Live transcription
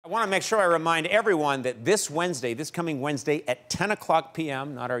want to make sure I remind everyone that this Wednesday, this coming Wednesday at 10 o'clock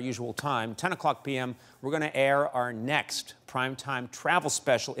p.m., not our usual time, 10 o'clock p.m., we're going to air our next primetime travel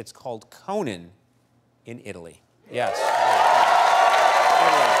special. It's called Conan in Italy. Yes.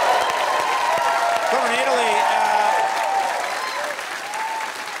 Conan in Italy.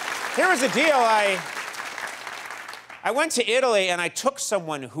 Here was the deal. I went to Italy and I took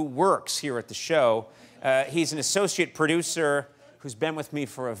someone who works here at the show. He's an associate producer who's been with me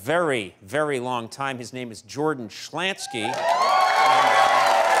for a very, very long time. His name is Jordan Schlansky.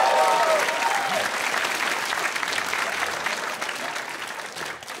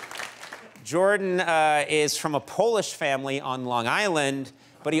 Jordan is from a Polish family on Long Island,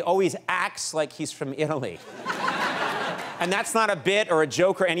 but he always acts like he's from Italy. And that's not a bit or a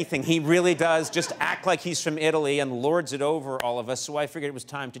joke or anything. He really does just act like he's from Italy and lords it over all of us. So I figured it was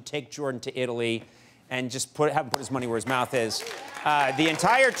time to take Jordan to Italy and just have him put his money where his mouth is. The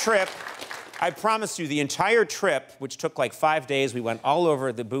entire trip, I promise you, the entire trip, which took like 5 days, we went all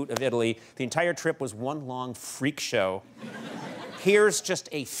over the boot of Italy. The entire trip was one long freak show. Here's just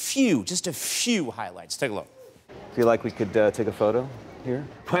a few highlights. Take a look. Feel like we could take a photo here?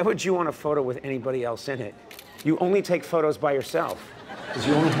 Why would you want a photo with anybody else in it? You only take photos by yourself, because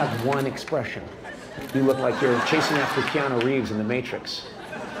you only have one expression. You look like you're chasing after Keanu Reeves in The Matrix.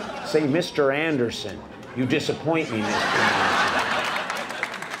 Say, Mr. Anderson, you disappoint me, Mr. Anderson.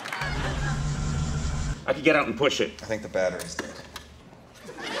 I could get out and push it. I think the battery's dead.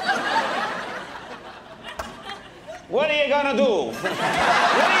 What are you gonna do? What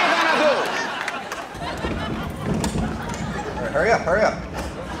are you gonna do? Hurry up, hurry up.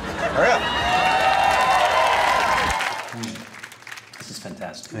 Hurry up. This is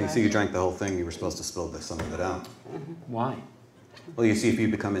fantastic. You see, you drank the whole thing. You were supposed to spill some of it out. Why? Well, you see, if you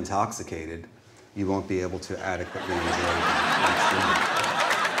become intoxicated, you won't be able to adequately enjoy the next drink.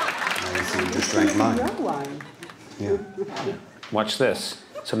 Now you see, you just drank mine. Yeah. Watch this.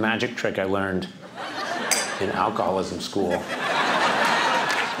 It's a magic trick I learned in alcoholism school.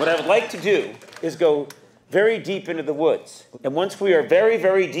 What I would like to do is go very deep into the woods. And once we are very,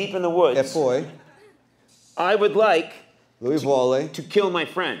 very deep in the woods, E poi, I would like lui vuole to kill my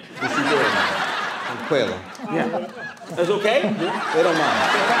friend. quello. Yeah. That's okay? They don't mind.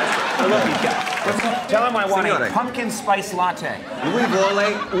 Fantastic. I love these guys. Tell him I want a pumpkin spice latte. Lui vuole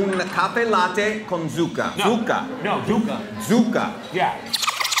un caffè latte con zucca. No. Zucca. No, zucca. Zucca. Yeah.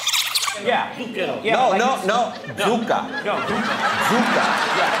 Yeah. Yeah. No, like no, no. Zucca. No, zucca. Zucca.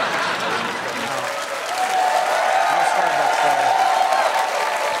 Yeah. No Starbucks there.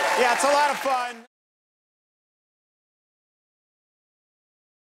 Yeah, it's a lot of fun.